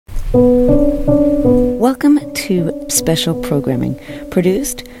Welcome to special programming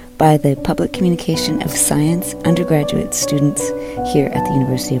produced by the Public Communication of Science undergraduate students here at the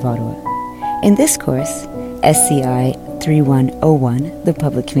University of Ottawa. In this course, SCI 3101, the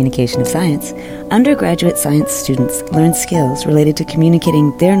Public Communication of Science, undergraduate science students learn skills related to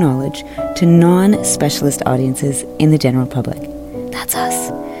communicating their knowledge to non-specialist audiences in the general public. That's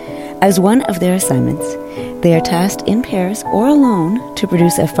us. As one of their assignments, they are tasked in pairs or alone to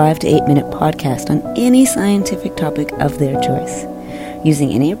produce a 5 to 8 minute podcast on any scientific topic of their choice.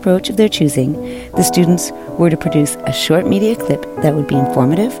 Using any approach of their choosing, the students were to produce a short media clip that would be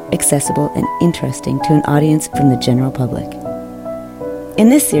informative, accessible, and interesting to an audience from the general public. In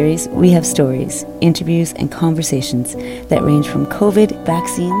this series, we have stories, interviews, and conversations that range from COVID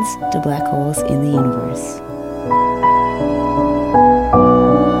vaccines to black holes in the universe.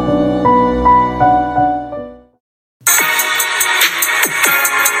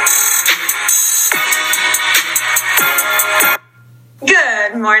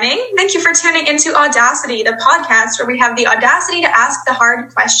 Good morning. Thank you for tuning into Audacity, the podcast where we have the audacity to ask the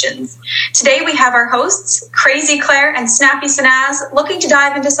hard questions. Today we have our hosts, Crazy Claire and Snappy Sanaz, looking to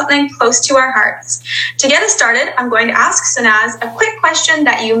dive into something close to our hearts. To get us started, I'm going to ask Sanaz a quick question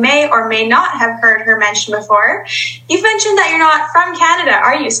that you may or may not have heard her mention before. You've mentioned that you're not from Canada,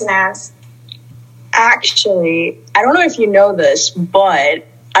 are you, Sanaz? Actually, I don't know if you know this, but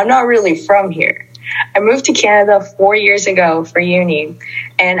I'm not really from here. I moved to Canada 4 years ago for uni,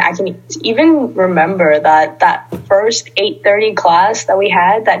 and I can even remember that first 8:30 class that we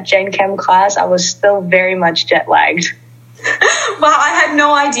had, that Gen Chem class, I was still very much jet lagged. Wow, I had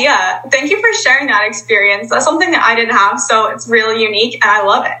no idea. Thank you for sharing that experience. That's something that I didn't have, so it's really unique, and I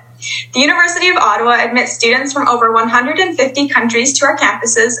love it. The University of Ottawa admits students from over 150 countries to our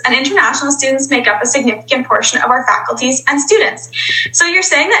campuses, and international students make up a significant portion of our faculties and students. So you're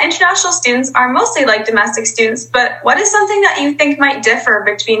saying that international students are mostly like domestic students, but what is something that you think might differ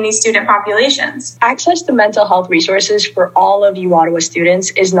between these student populations? Access to mental health resources for all of you Ottawa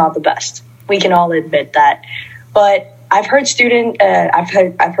students is not the best. We can all admit that. But I've heard stories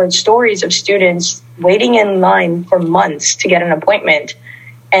of students waiting in line for months to get an appointment.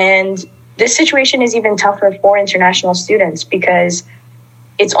 And this situation is even tougher for international students because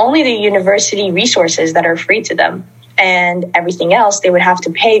it's only the university resources that are free to them. And everything else they would have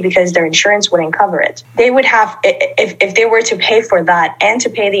to pay because their insurance wouldn't cover it. They would have, if they were to pay for that and to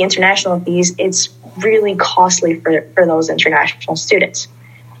pay the international fees, it's really costly for those international students.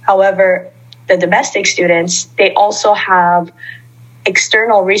 However, the domestic students, they also have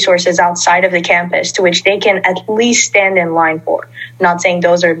external resources outside of the campus to which they can at least stand in line for. Not saying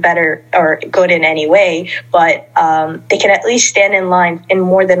those are better or good in any way, but they can at least stand in line in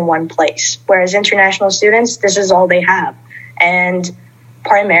more than one place. Whereas international students, this is all they have. And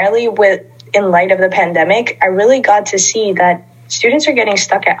primarily in light of the pandemic, I really got to see that students are getting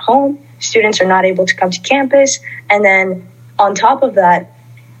stuck at home. Students are not able to come to campus. And then on top of that,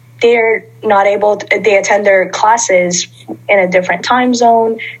 they attend their classes in a different time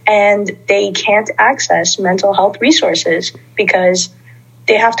zone, and they can't access mental health resources because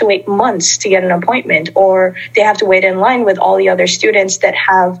they have to wait months to get an appointment, or they have to wait in line with all the other students that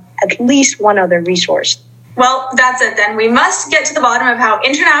have at least one other resource. Well, that's it then. We must get to the bottom of how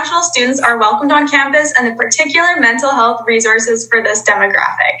international students are welcomed on campus and the particular mental health resources for this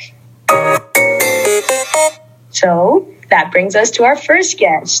demographic. So that brings us to our first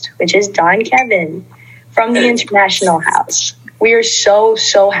guest, which is Don Kevin from the International House. We are so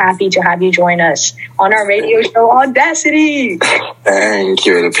happy to have you join us on our radio show, Audacity. Thank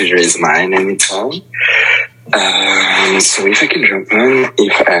you. The pleasure is mine anytime. So if I can jump in,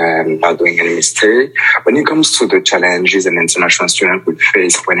 if I'm not doing any mistake, when it comes to the challenges an international student would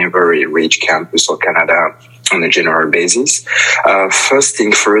face whenever he reach campus or Canada on a general basis, first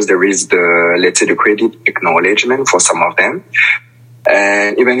thing first, there is the credit acknowledgement for some of them.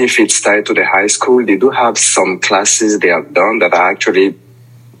 And even if it's tied to the high school, they do have some classes they have done that are actually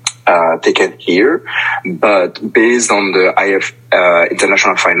taken here, but based on the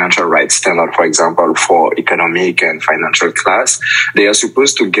International Financial Rights Standard, for example, for economic and financial class, they are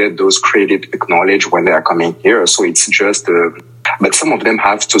supposed to get those credit acknowledged when they are coming here. So it's just, but some of them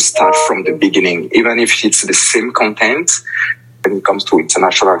have to start from the beginning, even if it's the same content when it comes to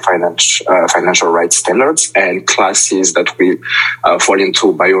international financial rights standards and classes that we fall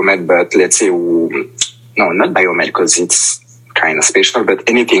into biomed, but let's say, no, not biomed because it's kind of special, but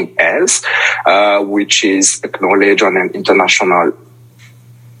anything else, which is acknowledged on an international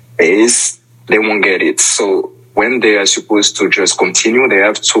base, they won't get it. So when they are supposed to just continue, they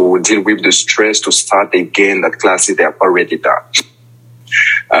have to deal with the stress to start again that classes they have already done.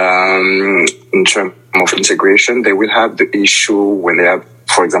 in terms of integration, they will have the issue when they have,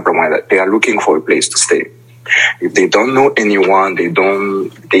 for example, when they are looking for a place to stay. If they don't know anyone, they don't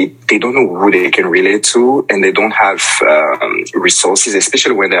know who they can relate to, and they don't have resources,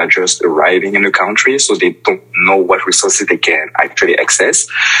 especially when they are just arriving in the country, so they don't know what resources they can actually access.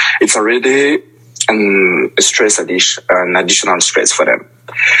 It's already an additional stress for them.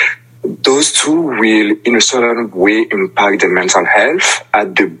 Those two will, in a certain way, impact their mental health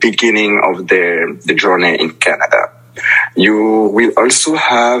at the beginning of the journey in Canada. You will also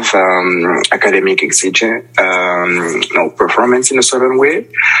have academic exigence, performance in a certain way.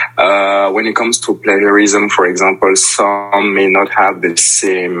 When it comes to plagiarism, for example, some may not have the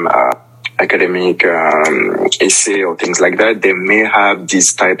same academic essay or things like that. They may have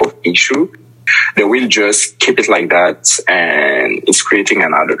this type of issue. They will just keep it like that, and it's creating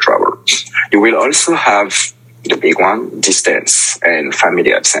another trouble. You will also have the big one, distance and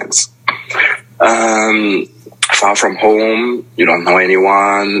family absence. Far from home, you don't know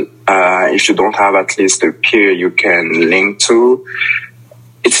anyone. If you don't have at least a peer you can link to,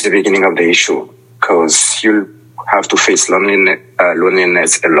 it's the beginning of the issue, because you'll have to face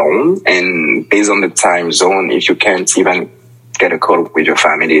loneliness alone. And based on the time zone, if you can't even get a call with your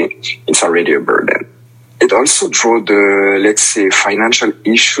family, it's already a burden. It also draws the, let's say, financial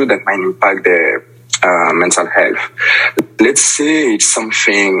issue that might impact their mental health. Let's say it's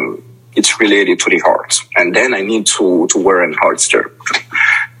something, it's related to the heart, and then I need to wear an heart stir.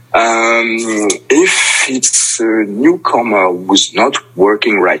 If it's a newcomer who's not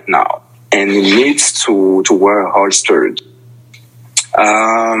working right now and needs to wear a heart stir,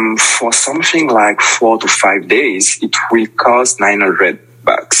 for something like 4 to 5 days, it will cost $900.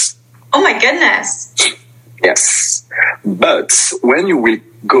 Oh my goodness. Yes. But when you will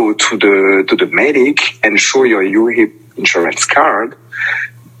go to the medic and show your UHIP insurance card,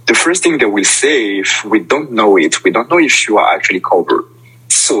 the first thing they will say, if we don't know it, we don't know if you are actually covered.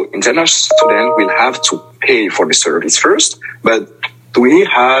 So international student will have to pay for the service first, but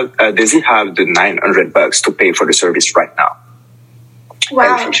does he have the $900 to pay for the service right now?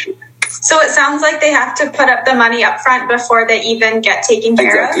 Wow. So it sounds like they have to put up the money up front before they even get taken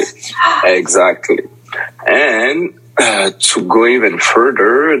care of. Exactly. And to go even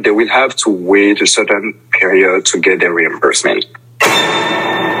further, they will have to wait a certain period to get their reimbursement.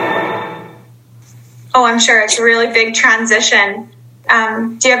 Oh, I'm sure it's a really big transition.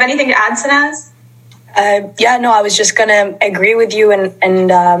 Do you have anything to add, Sanaz? I was just going to agree with you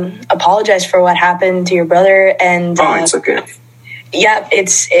and apologize for what happened to your brother. And it's okay. Yeah,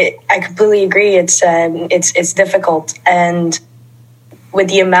 I completely agree. It's difficult, and with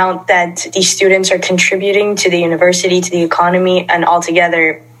the amount that these students are contributing to the university, to the economy, and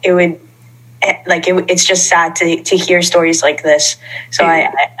altogether, it's just sad to hear stories like this. So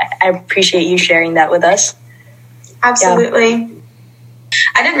I appreciate you sharing that with us. Absolutely. Yeah.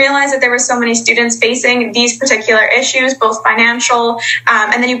 I didn't realize that there were so many students facing these particular issues, both financial,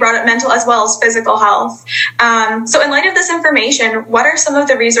 and then you brought up mental as well as physical health. So in light of this information, what are some of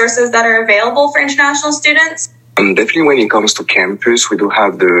the resources that are available for international students? Definitely when it comes to campus, we do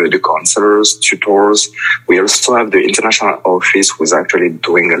have the counselors, tutors. We also have the international office who's actually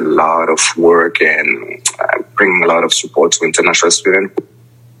doing a lot of work and bringing a lot of support to international students.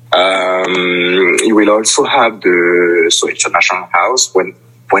 You will also have the international house.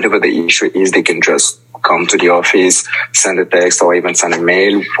 Whenever the issue is, they can just come to the office, send a text, or even send a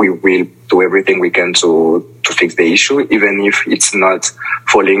mail. We will do everything we can to fix the issue. Even if it's not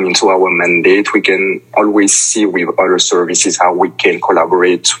falling into our mandate, we can always see with other services how we can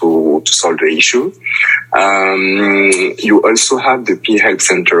collaborate to solve the issue. You also have the Peer Help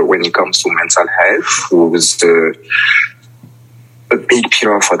Center when it comes to mental health, who's a big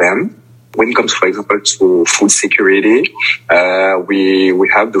pillar for them. When it comes, for example, to food security, we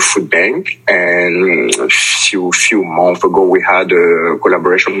have the food bank, and a few months ago we had a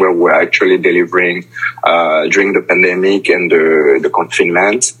collaboration where we're actually delivering during the pandemic and the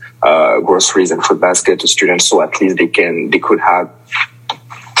confinement groceries and food basket to students, so at least they could have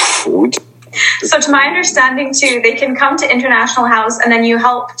food. So to my understanding too, they can come to International House and then you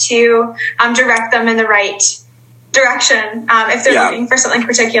help to direct them in the right direction if they're looking for something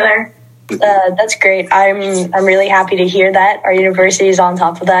particular. That's great. I'm really happy to hear that. Our university is on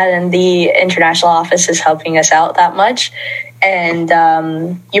top of that, and the international office is helping us out that much. And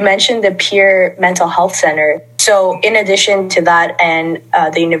you mentioned the Peer Mental Health Center. So in addition to that and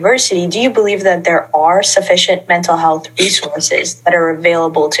the university, do you believe that there are sufficient mental health resources that are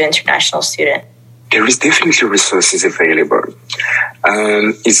available to international students? There is definitely resources available.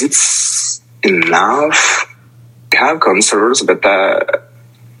 Is it enough? We have counselors, but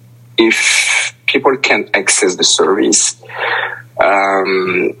if people can't access the service,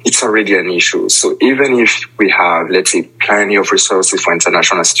 it's already an issue. So even if we have, let's say, plenty of resources for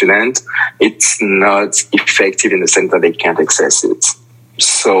international students, it's not effective in the sense that they can't access it.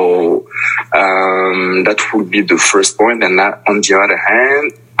 So that would be the first point. And that, on the other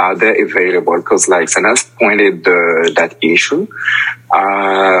hand, are they available? Because like Sanas pointed that issue,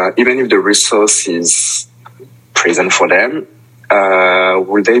 even if the resource is present for them,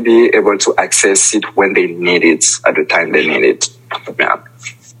 will they be able to access it when they need it, at the time they need it? Yeah.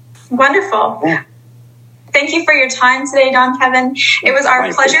 Wonderful. Yeah. Thank you for your time today, Don Kevin. It was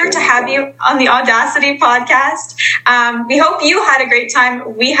our pleasure to have you on the Audacity podcast. We hope you had a great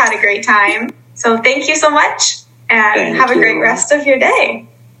time. We had a great time. So thank you so much, and have a great rest of your day.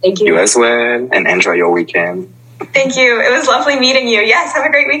 Thank you. You as well, and enjoy your weekend. Thank you. It was lovely meeting you. Yes, have a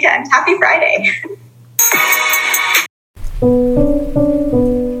great weekend. Happy Friday.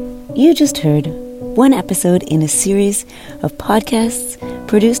 You just heard one episode in a series of podcasts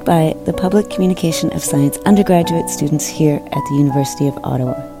produced by the Public Communication of Science undergraduate students here at the University of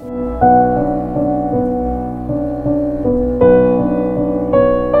Ottawa.